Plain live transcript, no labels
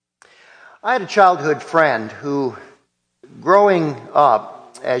I had a childhood friend who, growing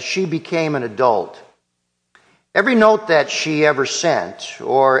up, as she became an adult, every note that she ever sent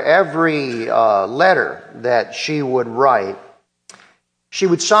or every letter that she would write, she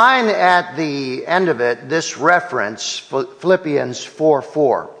would sign at the end of it this reference, Philippians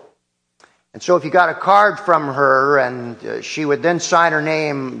 4:4. And so if you got a card from her, and she would then sign her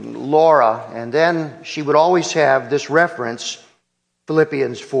name, Laura, and then she would always have this reference,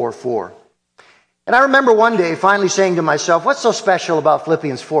 Philippians 4:4. And I remember one day finally saying to myself, what's so special about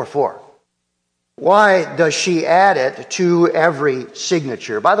Philippians 4:4? Why does she add it to every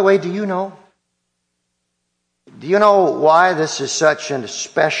signature? By the way, do you know? Do you know why this is such a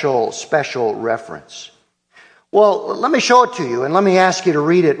special reference? Well, let me show it to you, and let me ask you to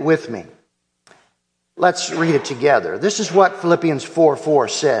read it with me. Let's read it together. This is what Philippians 4:4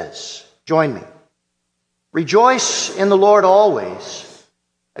 says. Join me. Rejoice in the Lord always.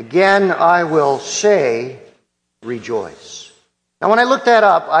 Again, I will say, rejoice. Now, when I looked that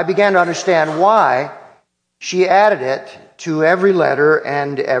up, I began to understand why she added it to every letter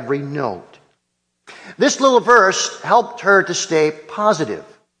and every note. This little verse helped her to stay positive.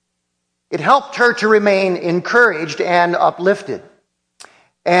 It helped her to remain encouraged and uplifted.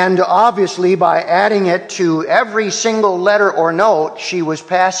 And obviously, by adding it to every single letter or note, she was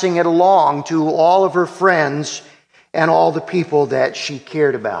passing it along to all of her friends and all the people that she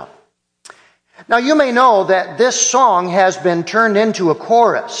cared about. Now, you may know that this song has been turned into a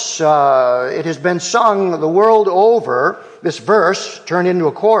chorus. It has been sung the world over, this verse turned into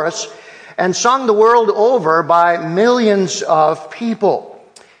a chorus, and sung the world over by millions of people.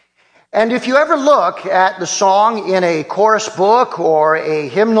 And if you ever look at the song in a chorus book or a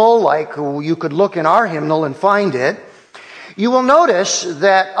hymnal, like you could look in our hymnal and find it, you will notice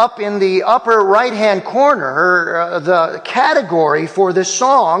that up in the upper right-hand corner, the category for this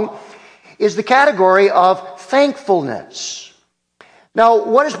song is the category of thankfulness. Now,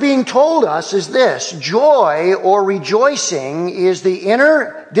 what is being told us is this: joy or rejoicing is the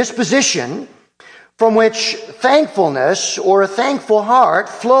inner disposition from which thankfulness or a thankful heart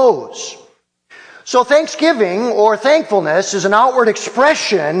flows. So thanksgiving or thankfulness is an outward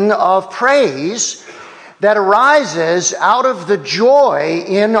expression of praise that arises out of the joy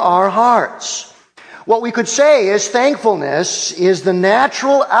in our hearts. What we could say is thankfulness is the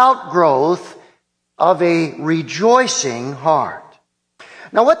natural outgrowth of a rejoicing heart.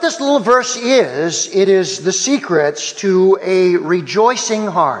 Now, what this little verse is, it is the secrets to a rejoicing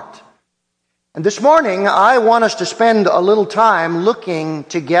heart. And this morning, I want us to spend a little time looking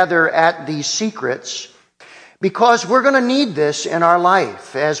together at these secrets, because we're going to need this in our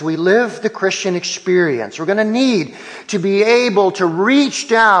life as we live the Christian experience. We're going to need to be able to reach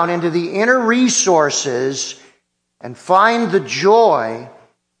down into the inner resources and find the joy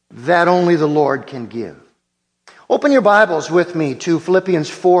that only the Lord can give. Open your Bibles with me to Philippians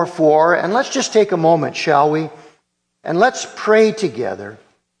 4:4, and let's just take a moment, shall we? And let's pray together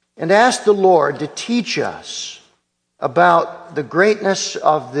and ask the Lord to teach us about the greatness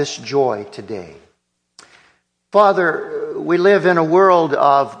of this joy today. Father, we live in a world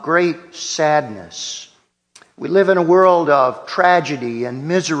of great sadness. We live in a world of tragedy and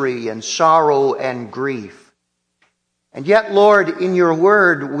misery and sorrow and grief. And yet, Lord, in your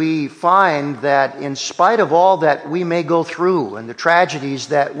word, we find that in spite of all that we may go through and the tragedies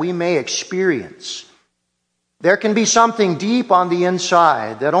that we may experience, there can be something deep on the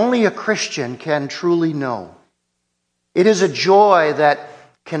inside that only a Christian can truly know. It is a joy that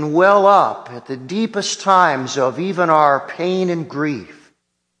can well up at the deepest times of even our pain and grief,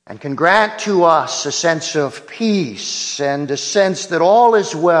 and can grant to us a sense of peace and a sense that all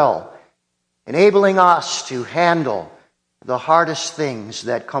is well, enabling us to handle the hardest things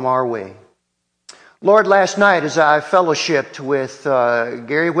that come our way. Lord, last night as I fellowshipped with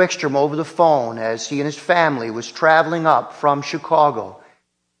Gary Wickstrom over the phone as he and his family was traveling up from Chicago,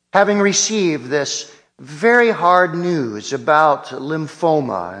 having received this very hard news about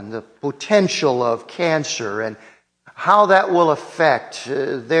lymphoma and the potential of cancer and how that will affect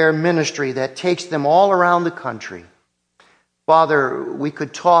their ministry that takes them all around the country. Father, we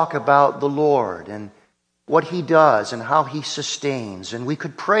could talk about the Lord and what He does and how He sustains, and we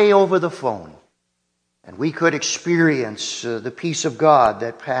could pray over the phone. And we could experience the peace of God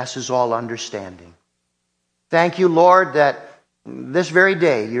that passes all understanding. Thank you, Lord, that this very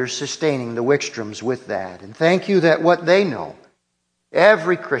day you're sustaining the Wickstroms with that. And thank you that what they know,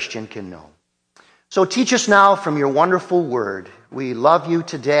 every Christian can know. So teach us now from your wonderful word. We love you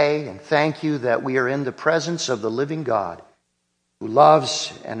today and thank you that we are in the presence of the living God who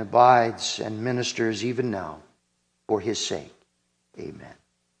loves and abides and ministers even now for His sake. Amen.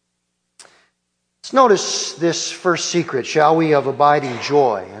 Let's notice this first secret, shall we, of abiding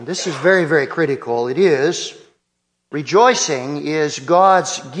joy. And this is very, very critical. It is, rejoicing is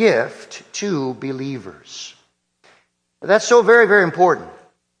God's gift to believers. That's so very, very important.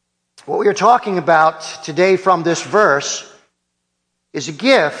 What we are talking about today from this verse is a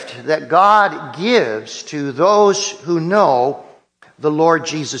gift that God gives to those who know the Lord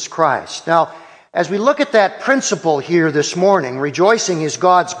Jesus Christ. Now, as we look at that principle here this morning, rejoicing is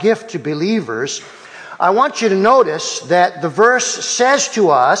God's gift to believers, I want you to notice that the verse says to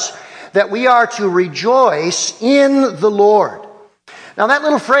us that we are to rejoice in the Lord. Now, that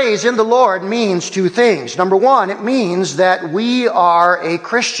little phrase, in the Lord, means two things. Number one, it means that we are a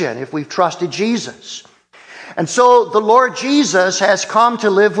Christian if we've trusted Jesus. And so the Lord Jesus has come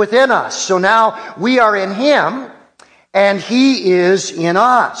to live within us. So now we are in Him, and He is in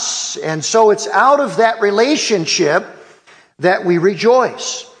us. And so it's out of that relationship that we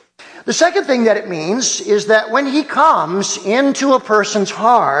rejoice. The second thing that it means is that when He comes into a person's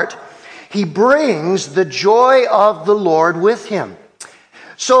heart, He brings the joy of the Lord with Him.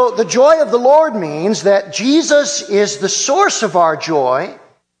 So the joy of the Lord means that Jesus is the source of our joy,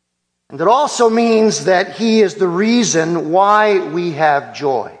 and it also means that He is the reason why we have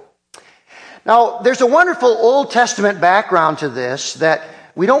joy. Now, there's a wonderful Old Testament background to this that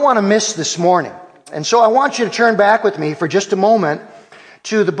we don't want to miss this morning. And so I want you to turn back with me for just a moment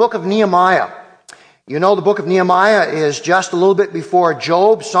to the book of Nehemiah. You know, the book of Nehemiah is just a little bit before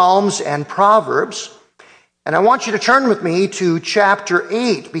Job, Psalms, and Proverbs. And I want you to turn with me to chapter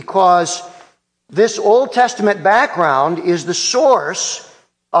 8 because this Old Testament background is the source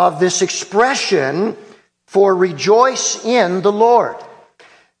of this expression for rejoice in the Lord.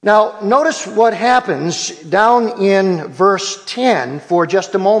 Now, notice what happens down in verse 10 for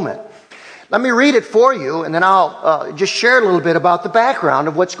just a moment. Let me read it for you, and then I'll just share a little bit about the background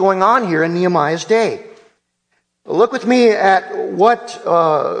of what's going on here in Nehemiah's day. Look with me at what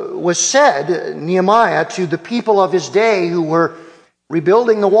was said, Nehemiah, to the people of his day who were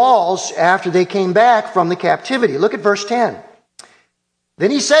rebuilding the walls after they came back from the captivity. Look at verse 10.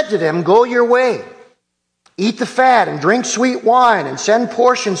 Then he said to them, "Go your way. Eat the fat and drink sweet wine and send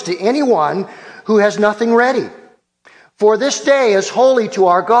portions to anyone who has nothing ready. For this day is holy to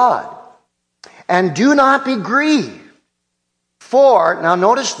our God. And do not be grieved. For," now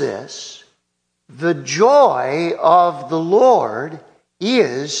notice this, "the joy of the Lord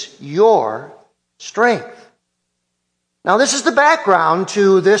is your strength." Now this is the background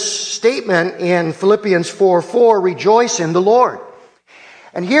to this statement in Philippians 4:4, rejoice in the Lord.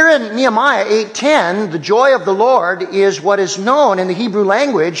 And here in Nehemiah 8:10, the joy of the Lord is what is known in the Hebrew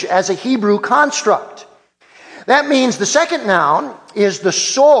language as a Hebrew construct. That means the second noun is the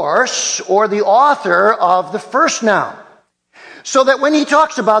source or the author of the first noun. So that when he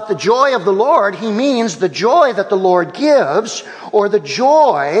talks about the joy of the Lord, he means the joy that the Lord gives or the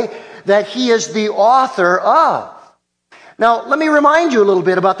joy that He is the author of. Now, let me remind you a little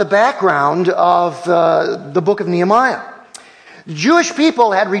bit about the background of the book of Nehemiah. The Jewish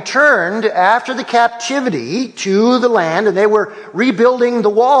people had returned after the captivity to the land, and they were rebuilding the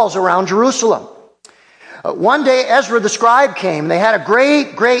walls around Jerusalem. One day, Ezra the scribe came. They had a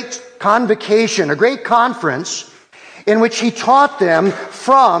great convocation, a great conference, in which he taught them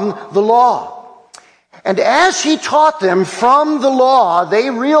from the law. And as he taught them from the law,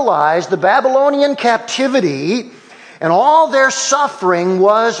 they realized the Babylonian captivity and all their suffering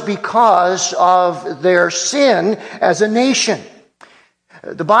was because of their sin as a nation.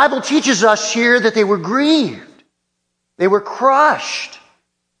 The Bible teaches us here that they were grieved. They were crushed.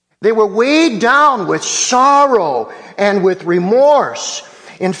 They were weighed down with sorrow and with remorse.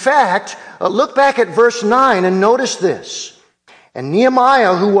 In fact, look back at verse 9 and notice this. "And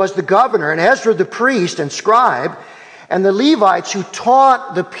Nehemiah, who was the governor, and Ezra the priest and scribe, and the Levites who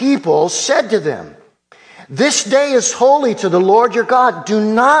taught the people, said to them, 'This day is holy to the Lord your God. Do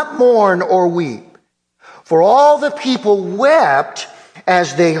not mourn or weep.' For all the people wept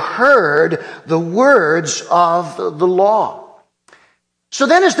as they heard the words of the law." So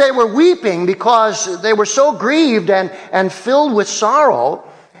then as they were weeping because they were so grieved and filled with sorrow,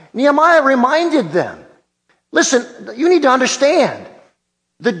 Nehemiah reminded them, listen, you need to understand,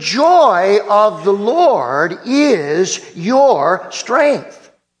 the joy of the Lord is your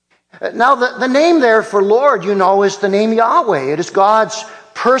strength. Now the name there for Lord, you know, is the name Yahweh. It is God's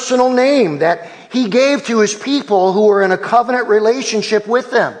personal name that He gave to His people who were in a covenant relationship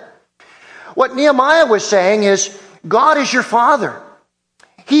with them. What Nehemiah was saying is, God is your Father.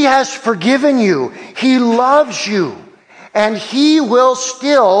 He has forgiven you. He loves you. And He will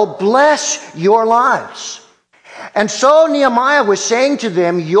still bless your lives. And so Nehemiah was saying to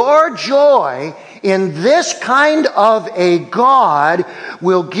them, your joy in this kind of a God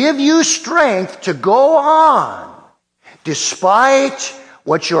will give you strength to go on despite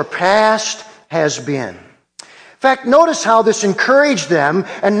what your past has been. In fact, notice how this encouraged them,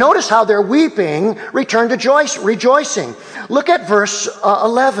 and notice how their weeping returned to rejoicing. Look at verse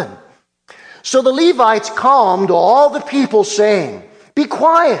 11. So the Levites calmed all the people, saying, "Be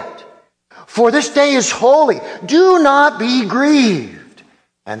quiet, for this day is holy. Do not be grieved."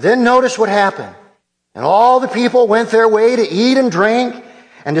 And then notice what happened. And all the people went their way to eat and drink,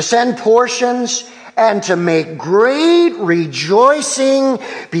 and to send portions, and to make great rejoicing,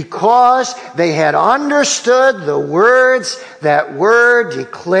 because they had understood the words that were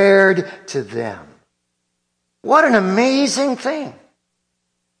declared to them. What an amazing thing.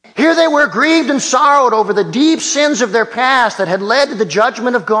 Here they were grieved and sorrowed over the deep sins of their past that had led to the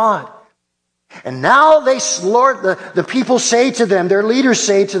judgment of God. And now the people say to them, their leaders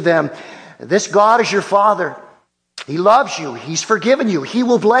say to them, "This God is your Father. He loves you. He's forgiven you. He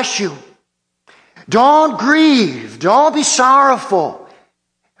will bless you. Don't grieve. Don't be sorrowful.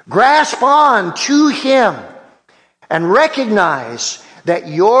 Grasp on to Him and recognize that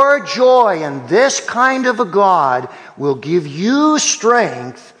your joy in this kind of a God will give you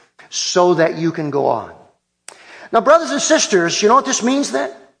strength so that you can go on." Now, brothers and sisters, you know what this means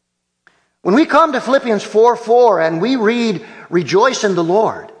then? When we come to Philippians 4:4 and we read, "Rejoice in the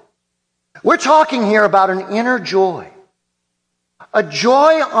Lord," we're talking here about an inner joy. A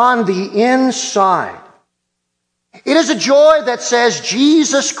joy on the inside. It is a joy that says,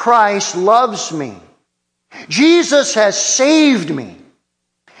 Jesus Christ loves me. Jesus has saved me.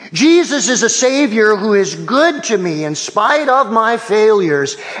 Jesus is a Savior who is good to me in spite of my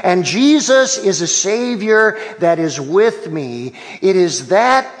failures. And Jesus is a Savior that is with me. It is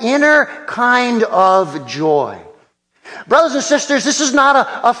that inner kind of joy. Brothers and sisters, this is not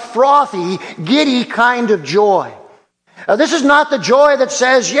a frothy, giddy kind of joy. This is not the joy that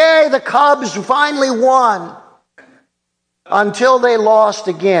says, "Yay, the Cubs finally won," until they lost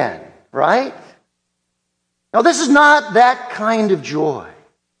again, right? Now, this is not that kind of joy.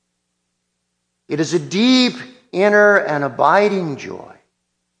 It is a deep, inner, and abiding joy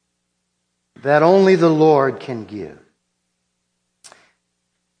that only the Lord can give.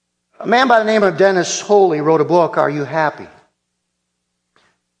 A man by the name of Dennis Holy wrote a book, "Are You Happy?"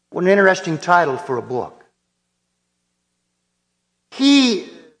 What an interesting title for a book. He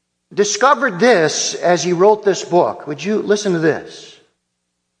discovered this as he wrote this book. Would you listen to this?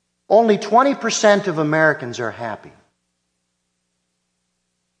 Only 20% of Americans are happy.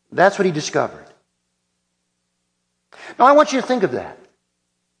 That's what he discovered. Now, I want you to think of that.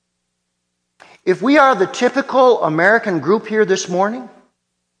 If we are the typical American group here this morning,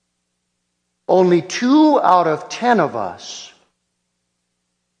 only 2 out of 10 of us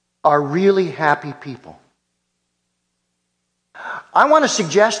are really happy people. I want to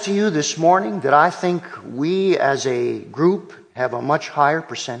suggest to you this morning that I think we as a group have a much higher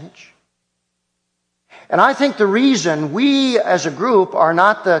percentage. And I think the reason we as a group are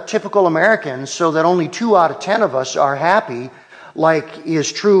not the typical Americans, so that only 2 out of 10 of us are happy, like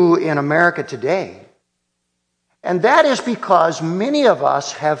is true in America today. And that is because many of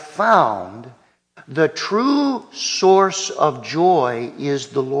us have found the true source of joy is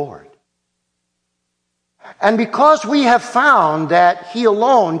the Lord. And because we have found that He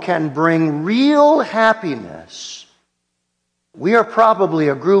alone can bring real happiness, we are probably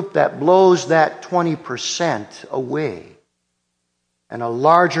a group that blows that 20% away. And a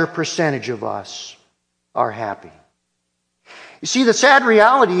larger percentage of us are happy. You see, the sad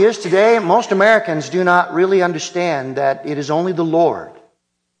reality is today, most Americans do not really understand that it is only the Lord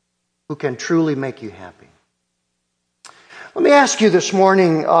who can truly make you happy. Let me ask you this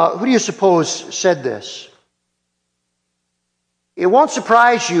morning, who do you suppose said this? It won't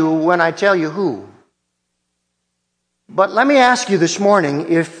surprise you when I tell you who. But let me ask you this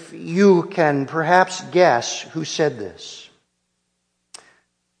morning if you can perhaps guess who said this.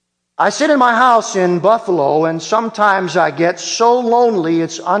 I sit in my house in Buffalo, and sometimes I get so lonely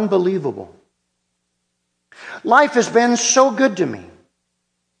it's unbelievable. Life has been so good to me.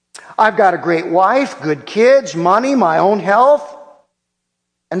 I've got a great wife, good kids, money, my own health,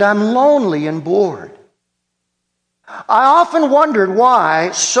 and I'm lonely and bored. I often wondered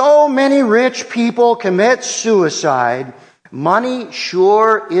why so many rich people commit suicide. Money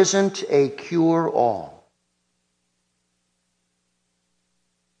sure isn't a cure-all.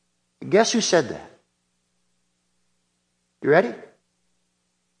 Guess who said that? You ready?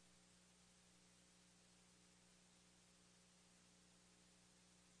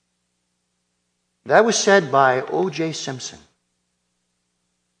 That was said by O.J. Simpson.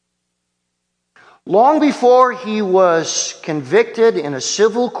 Long before he was convicted in a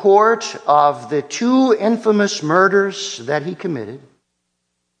civil court of the 2 infamous murders that he committed,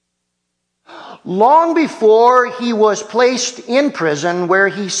 long before he was placed in prison where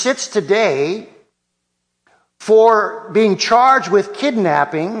he sits today for being charged with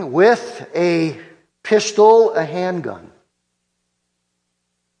kidnapping with a pistol, a handgun.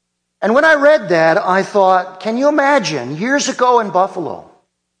 And when I read that, I thought, can you imagine, years ago in Buffalo,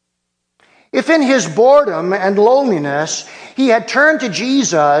 if in his boredom and loneliness he had turned to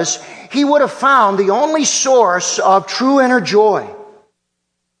Jesus, he would have found the only source of true inner joy.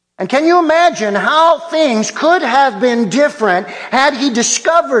 And can you imagine how things could have been different had he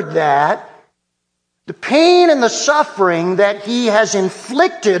discovered that the pain and the suffering that he has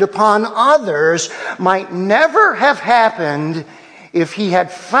inflicted upon others might never have happened if he had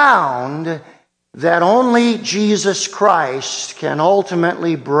found that only Jesus Christ can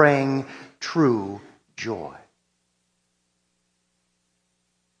ultimately bring true joy.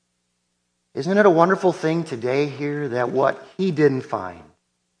 Isn't it a wonderful thing today here that what he didn't find,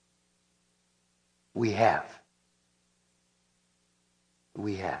 we have?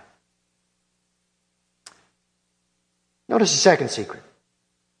 We have. Notice the second secret.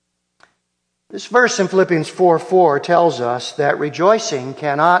 This verse in Philippians 4:4 tells us that rejoicing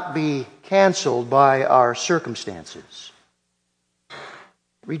cannot be canceled by our circumstances.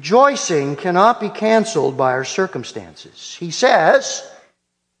 Rejoicing cannot be canceled by our circumstances. He says,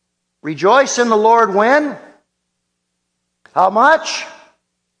 rejoice in the Lord when? How much?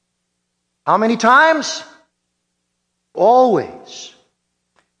 How many times? Always.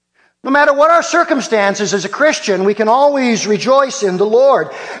 No matter what our circumstances as a Christian, we can always rejoice in the Lord.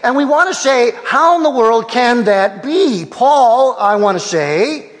 And we want to say, how in the world can that be? Paul, I want to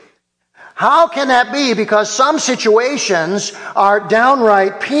say, how can that be? Because some situations are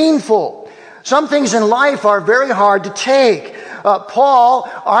downright painful. Some things in life are very hard to take. Paul,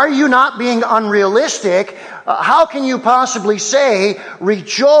 are you not being unrealistic? How can you possibly say,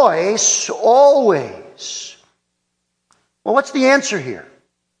 rejoice always? Well, what's the answer here?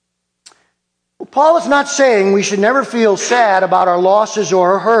 Well, Paul is not saying we should never feel sad about our losses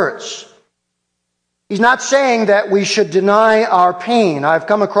or our hurts. He's not saying that we should deny our pain. I've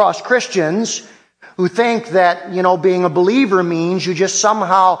come across Christians who think that, being a believer means you just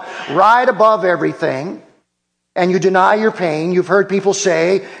somehow ride above everything and you deny your pain. You've heard people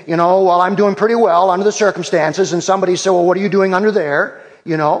say, well, I'm doing pretty well under the circumstances, and somebody said, well, what are you doing under there?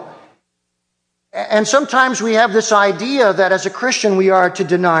 And sometimes we have this idea that as a Christian we are to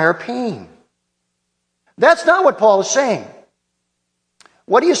deny our pain. That's not what Paul is saying.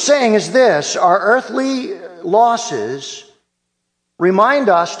 What he is saying is this: our earthly losses remind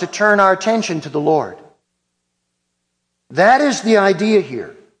us to turn our attention to the Lord. That is the idea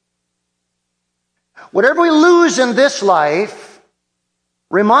here. Whatever we lose in this life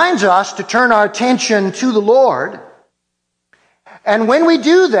reminds us to turn our attention to the Lord. And when we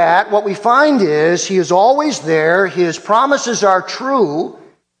do that, what we find is He is always there, His promises are true,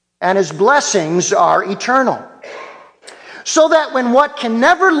 and His blessings are eternal. So that when what can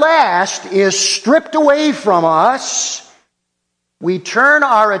never last is stripped away from us, we turn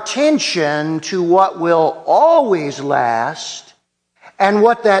our attention to what will always last. And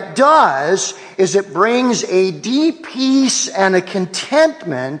what that does is it brings a deep peace and a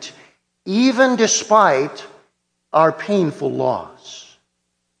contentment even despite our painful loss.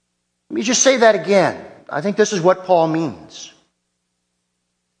 Let me just say that again. I think this is what Paul means.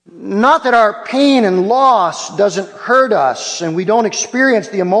 Not that our pain and loss doesn't hurt us and we don't experience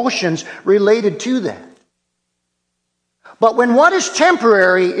the emotions related to that. But when what is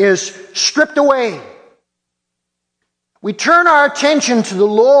temporary is stripped away, we turn our attention to the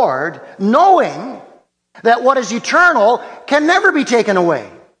Lord, knowing that what is eternal can never be taken away.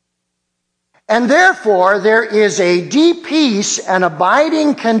 And therefore, there is a deep peace and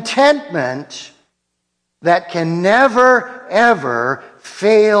abiding contentment that can never, ever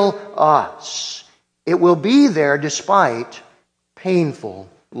fail us. It will be there despite painful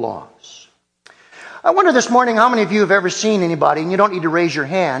loss. I wonder this morning how many of you have ever seen anybody, and you don't need to raise your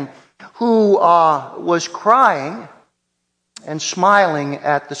hand, who was crying and smiling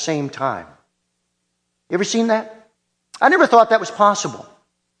at the same time. You ever seen that? I never thought that was possible.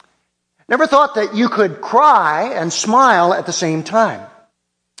 Never thought that you could cry and smile at the same time.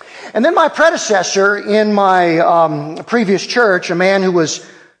 And then my predecessor in my previous church, a man who was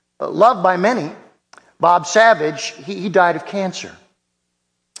loved by many, Bob Savage, he died of cancer.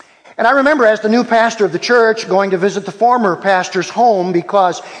 And I remember as the new pastor of the church going to visit the former pastor's home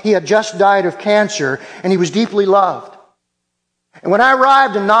because he had just died of cancer and he was deeply loved. And when I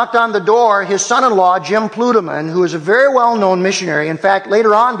arrived and knocked on the door, his son-in-law, Jim Pluteman, who is a very well-known missionary, in fact,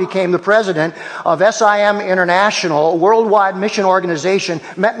 later on became the president of SIM International, a worldwide mission organization,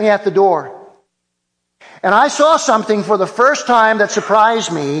 met me at the door. And I saw something for the first time that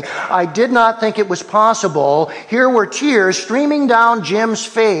surprised me. I did not think it was possible. Here were tears streaming down Jim's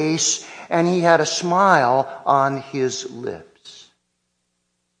face, and he had a smile on his lips.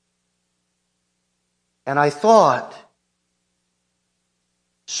 And I thought,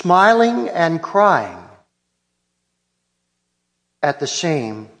 smiling and crying at the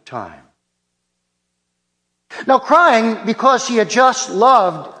same time. Now, crying because he had just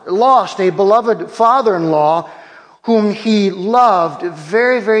lost a beloved father-in-law whom he loved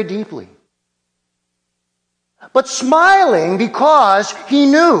very, very deeply. But smiling because he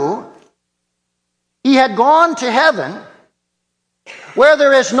knew he had gone to heaven where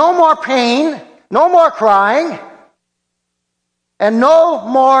there is no more pain, no more crying, and no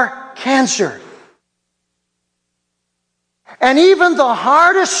more cancer. And even the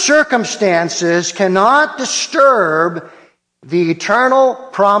hardest circumstances cannot disturb the eternal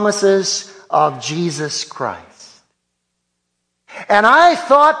promises of Jesus Christ. And I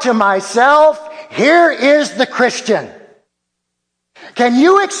thought to myself, here is the Christian. Can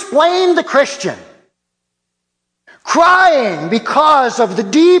you explain the Christian? Crying because of the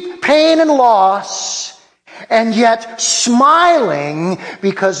deep pain and loss, and yet smiling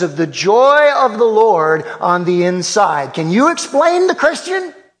because of the joy of the Lord on the inside. Can you explain the Christian?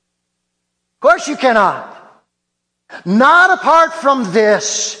 Of course you cannot. Not apart from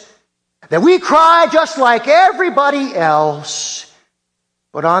this, that we cry just like everybody else,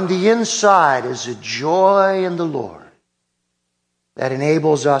 but on the inside is a joy in the Lord that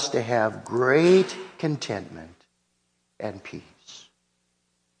enables us to have great contentment and peace.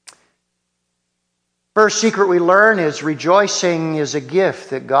 First secret we learn is rejoicing is a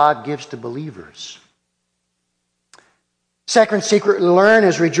gift that God gives to believers. Second secret we learn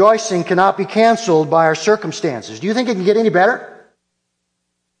is rejoicing cannot be canceled by our circumstances. Do you think it can get any better?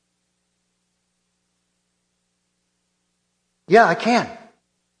 Yeah, I can.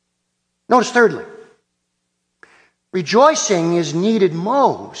 Notice thirdly, rejoicing is needed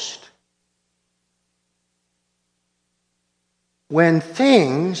most when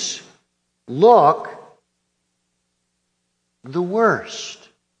things look the worst.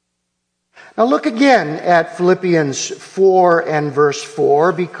 Now look again at Philippians 4 and verse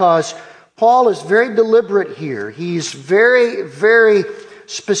 4, because Paul is very deliberate here. He's very, very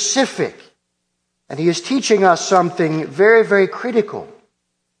specific. And he is teaching us something very, very critical.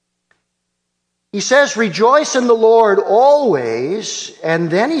 He says, rejoice in the Lord always.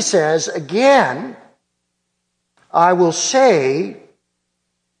 And then he says, again, I will say,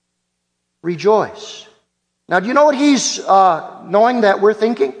 rejoice. Now, do you know what he's knowing that we're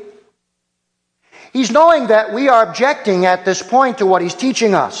thinking? He's knowing that we are objecting at this point to what he's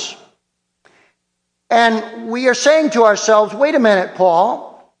teaching us. And we are saying to ourselves, wait a minute, Paul.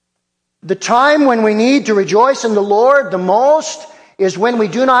 The time when we need to rejoice in the Lord the most is when we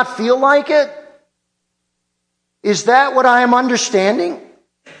do not feel like it? Is that what I am understanding?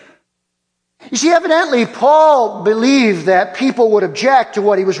 You see, evidently, Paul believed that people would object to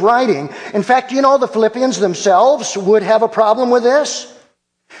what he was writing. In fact, you know, the Philippians themselves would have a problem with this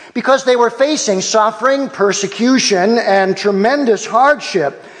because they were facing suffering, persecution, and tremendous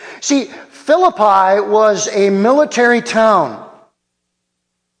hardship. See, Philippi was a military town,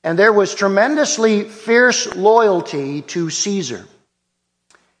 and there was tremendously fierce loyalty to Caesar.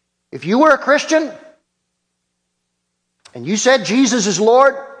 If you were a Christian and you said Jesus is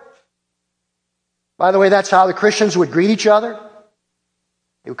Lord, by the way, that's how the Christians would greet each other.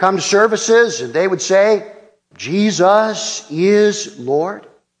 They would come to services and they would say, Jesus is Lord.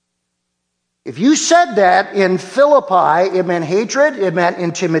 If you said that in Philippi, it meant hatred, it meant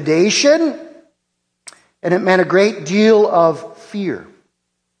intimidation, and it meant a great deal of fear.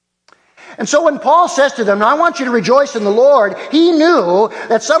 And so when Paul says to them, I want you to rejoice in the Lord, he knew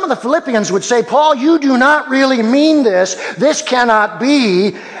that some of the Philippians would say, Paul, you do not really mean this. This cannot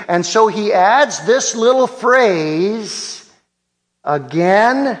be. And so he adds this little phrase,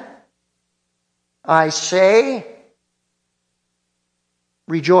 again, I say,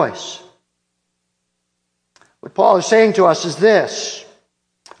 rejoice. What Paul is saying to us is this: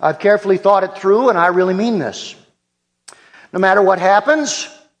 I've carefully thought it through, and I really mean this. No matter what happens,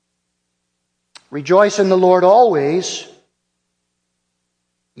 rejoice in the Lord always.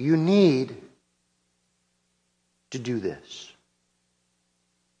 You need to do this.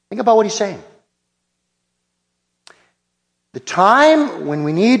 Think about what he's saying. The time when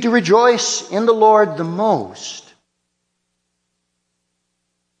we need to rejoice in the Lord the most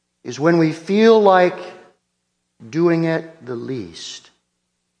is when we feel like doing it the least,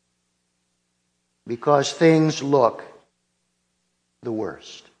 because things look the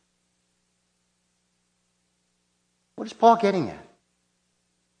worst. What is Paul getting at?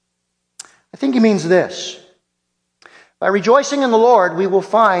 I think he means this. By rejoicing in the Lord, we will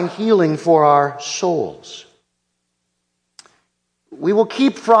find healing for our souls. We will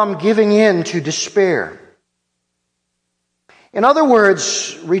keep from giving in to despair. In other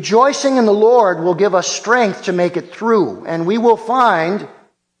words, rejoicing in the Lord will give us strength to make it through, and we will find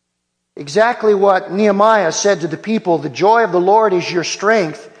exactly what Nehemiah said to the people: the joy of the Lord is your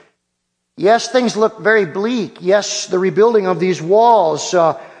strength. Yes, things look very bleak. Yes, the rebuilding of these walls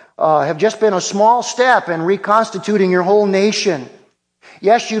have just been a small step in reconstituting your whole nation.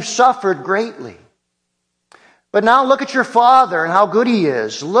 Yes, you've suffered greatly. But now look at your Father and how good He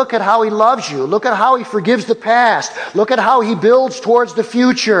is. Look at how He loves you. Look at how He forgives the past. Look at how He builds towards the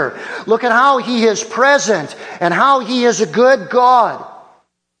future. Look at how He is present and how He is a good God.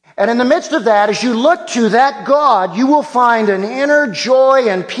 And in the midst of that, as you look to that God, you will find an inner joy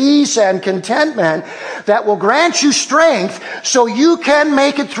and peace and contentment that will grant you strength so you can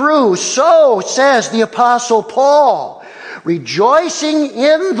make it through. So says the Apostle Paul, rejoicing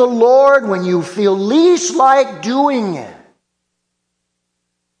in the Lord when you feel least like doing it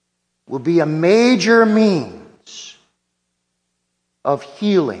will be a major means of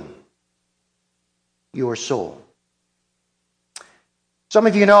healing your soul. Some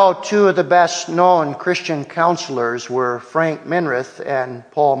of you know two of the best known Christian counselors were Frank Minirth and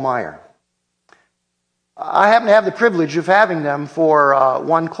Paul Meyer. I happen to have the privilege of having them for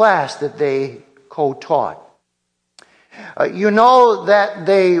one class that they co-taught. You know that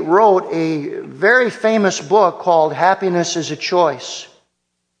they wrote a very famous book called Happiness is a Choice.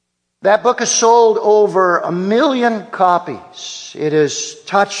 That book has sold over 1 million copies. It has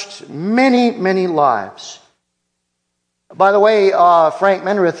touched many, many lives. By the way, Frank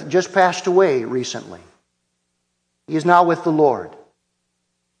Minirth just passed away recently. He is now with the Lord.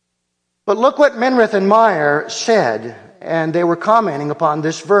 But look what Minirth and Meyer said, and they were commenting upon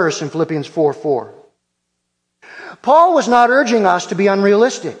this verse in Philippians 4:4. Paul was not urging us to be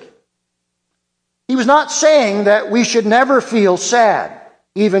unrealistic. He was not saying that we should never feel sad.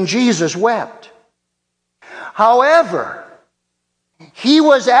 Even Jesus wept. However, he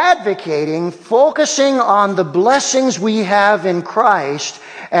was advocating focusing on the blessings we have in Christ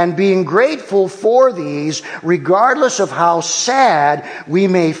and being grateful for these regardless of how sad we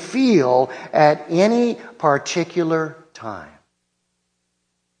may feel at any particular time.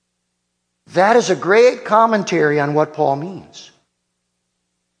 That is a great commentary on what Paul means.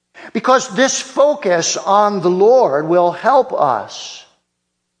 Because this focus on the Lord will help us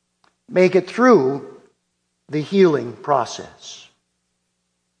make it through the healing process.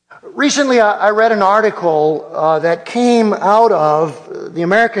 Recently, I read an article that came out of the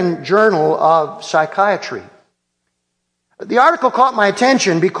American Journal of Psychiatry. The article caught my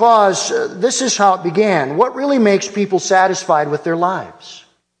attention because this is how it began. What really makes people satisfied with their lives?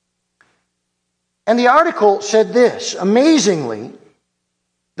 And the article said this: amazingly,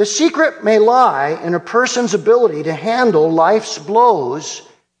 the secret may lie in a person's ability to handle life's blows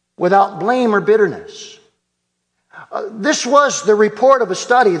without blame or bitterness. This was the report of a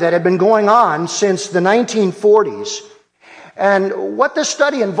study that had been going on since the 1940s. And what this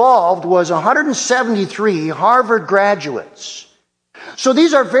study involved was 173 Harvard graduates. So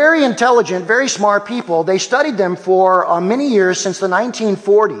these are very intelligent, very smart people. They studied them for many years since the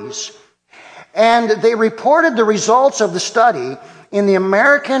 1940s. And they reported the results of the study in the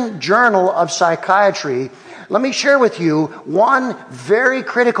American Journal of Psychiatry. Let me share with you one very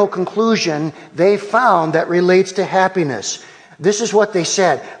critical conclusion they found that relates to happiness. This is what they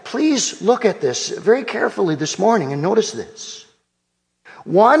said. Please look at this very carefully this morning and notice this.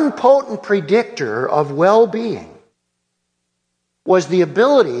 One potent predictor of well-being was the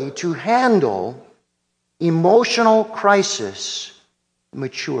ability to handle emotional crisis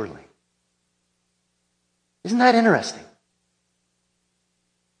maturely. Isn't that interesting?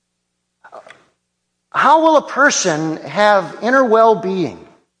 How will a person have inner well-being?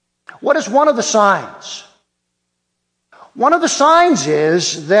 What is one of the signs? One of the signs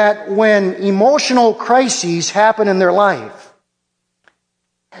is that when emotional crises happen in their life,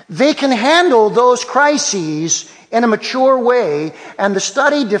 they can handle those crises in a mature way, and the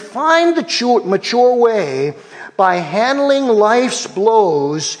study defined the mature way by handling life's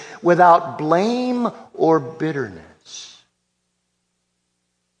blows without blame or bitterness.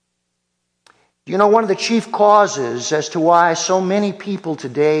 You know, one of the chief causes as to why so many people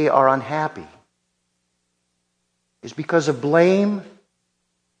today are unhappy is because of blame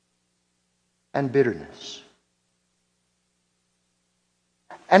and bitterness.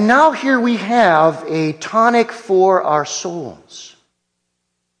 And now here we have a tonic for our souls.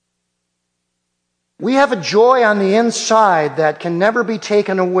 We have a joy on the inside that can never be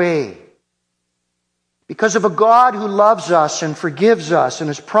taken away because of a God who loves us and forgives us and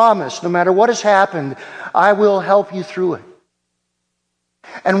has promised, no matter what has happened, I will help you through it.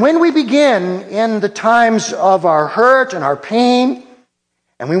 And when we begin in the times of our hurt and our pain,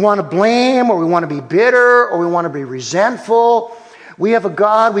 and we want to blame, or we want to be bitter, or we want to be resentful, we have a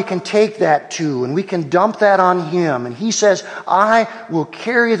God we can take that to, and we can dump that on Him. And He says, I will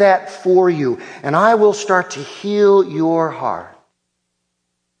carry that for you, and I will start to heal your heart.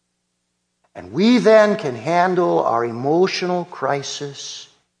 And we then can handle our emotional crisis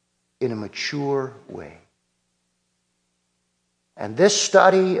in a mature way. And this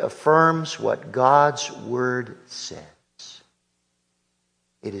study affirms what God's Word says.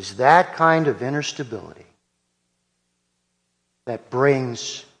 It is that kind of inner stability that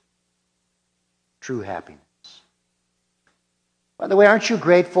brings true happiness. By the way, aren't you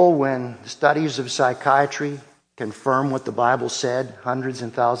grateful when the studies of psychiatry confirm what the Bible said hundreds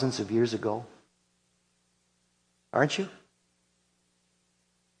and thousands of years ago? Aren't you?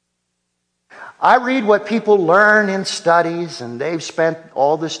 I read what people learn in studies, and they've spent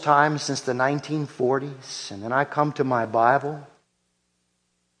all this time since the 1940s, and then I come to my Bible,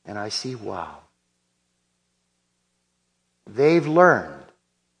 and I see, wow. They've learned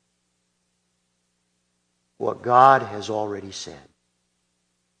what God has already said.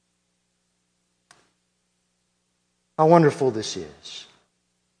 How wonderful this is.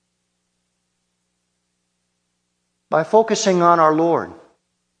 By focusing on our Lord,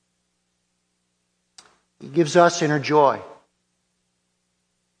 He gives us inner joy.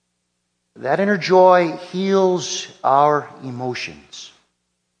 That inner joy heals our emotions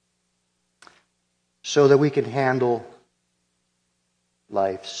so that we can handle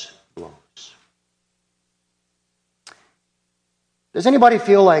life's blows. Does anybody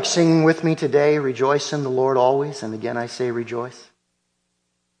feel like singing with me today, Rejoice in the Lord always? And again, I say rejoice.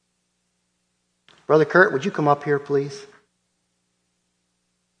 Brother Kurt, would you come up here, please?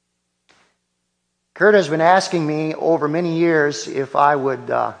 Kurt has been asking me over many years if I would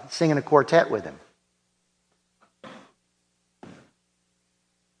sing in a quartet with him.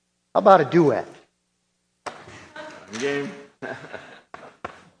 How about a duet? Game.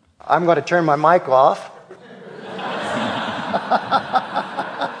 I'm going to turn my mic off.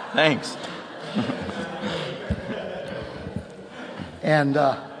 Thanks. And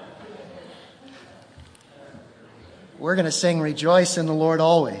we're going to sing Rejoice in the Lord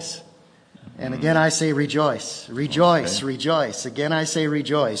always. And again I say rejoice, rejoice, okay. Rejoice. Again I say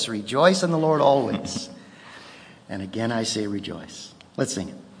rejoice, rejoice in the Lord always. And again I say rejoice. Let's sing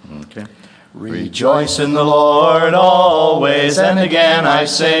it. Okay. Rejoice in the Lord always, and again I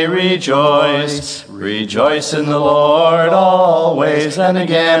say rejoice. Rejoice in the Lord always, and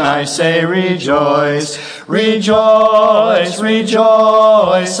again I say rejoice. Rejoice,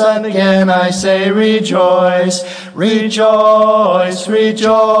 rejoice, and again I say rejoice. Rejoice,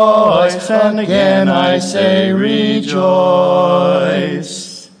 rejoice, and again I say rejoice.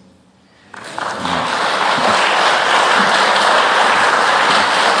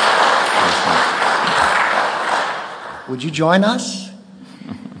 Would you join us?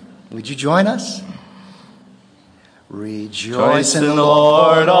 Would you join us? Rejoice in the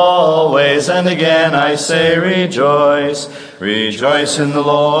Lord always, and again I say rejoice. Rejoice in the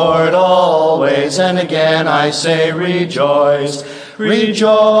Lord always, and again I say rejoice.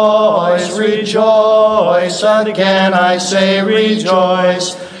 Rejoice, rejoice, and again I say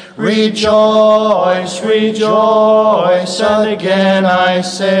rejoice. Rejoice, rejoice, and again I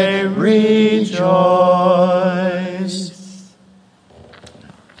say rejoice.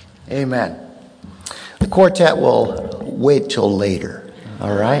 Amen. The quartet will wait till later,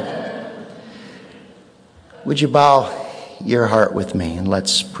 all right? Would you bow your heart with me and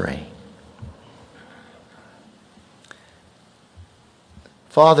let's pray.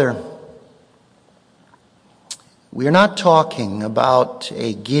 Father, we are not talking about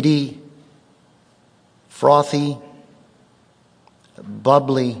a giddy, frothy,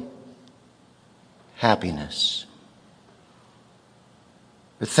 bubbly happiness.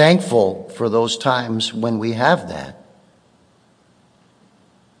 We're thankful for those times when we have that.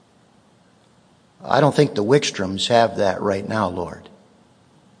 I don't think the Wickstroms have that right now, Lord.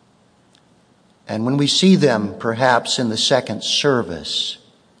 And when we see them perhaps in the second service,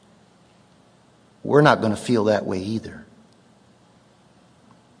 we're not going to feel that way either.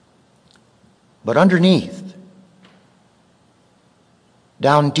 But underneath,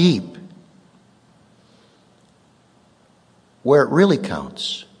 down deep where it really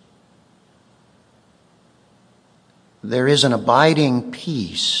counts. There is an abiding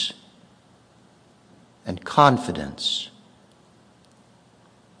peace and confidence,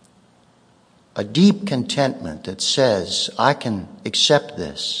 a deep contentment that says, I can accept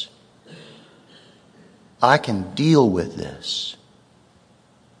this. I can deal with this.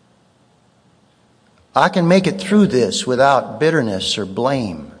 I can make it through this without bitterness or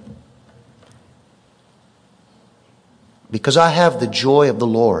blame, because I have the joy of the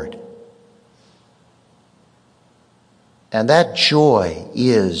Lord. And that joy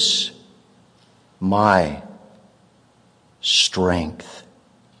is my strength.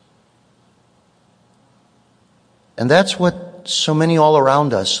 And that's what so many all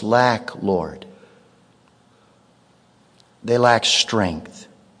around us lack, Lord. They lack strength.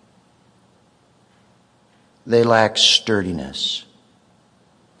 They lack sturdiness.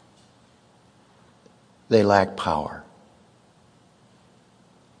 They lack power.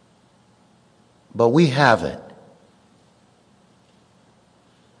 But we have it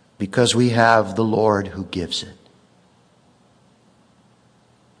because we have the Lord who gives it.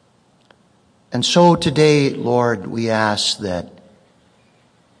 And so today, Lord, we ask that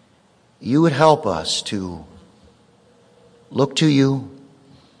you would help us to look to you,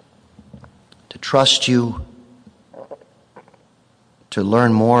 to trust you, to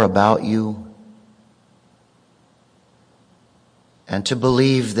learn more about you, and to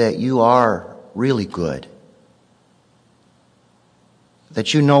believe that you are really good,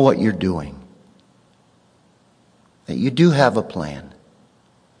 that you know what you're doing, that you do have a plan.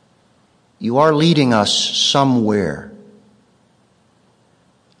 You are leading us somewhere.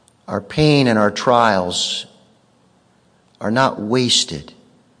 Our pain and our trials are not wasted.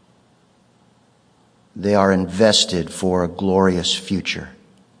 They are invested for a glorious future.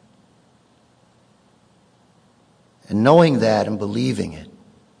 And knowing that and believing it,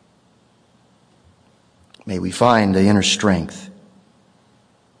 may we find the inner strength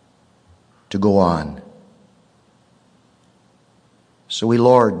to go on. So we,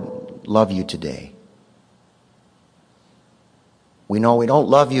 Lord, love you today. We know we don't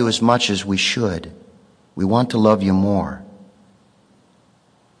love you as much as we should. We want to love you more.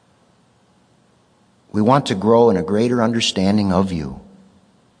 We want to grow in a greater understanding of you.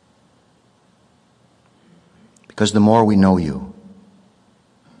 Because the more we know you,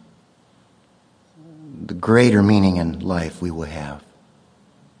 the greater meaning in life we will have.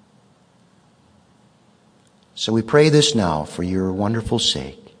 So we pray this now for your wonderful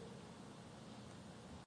sake.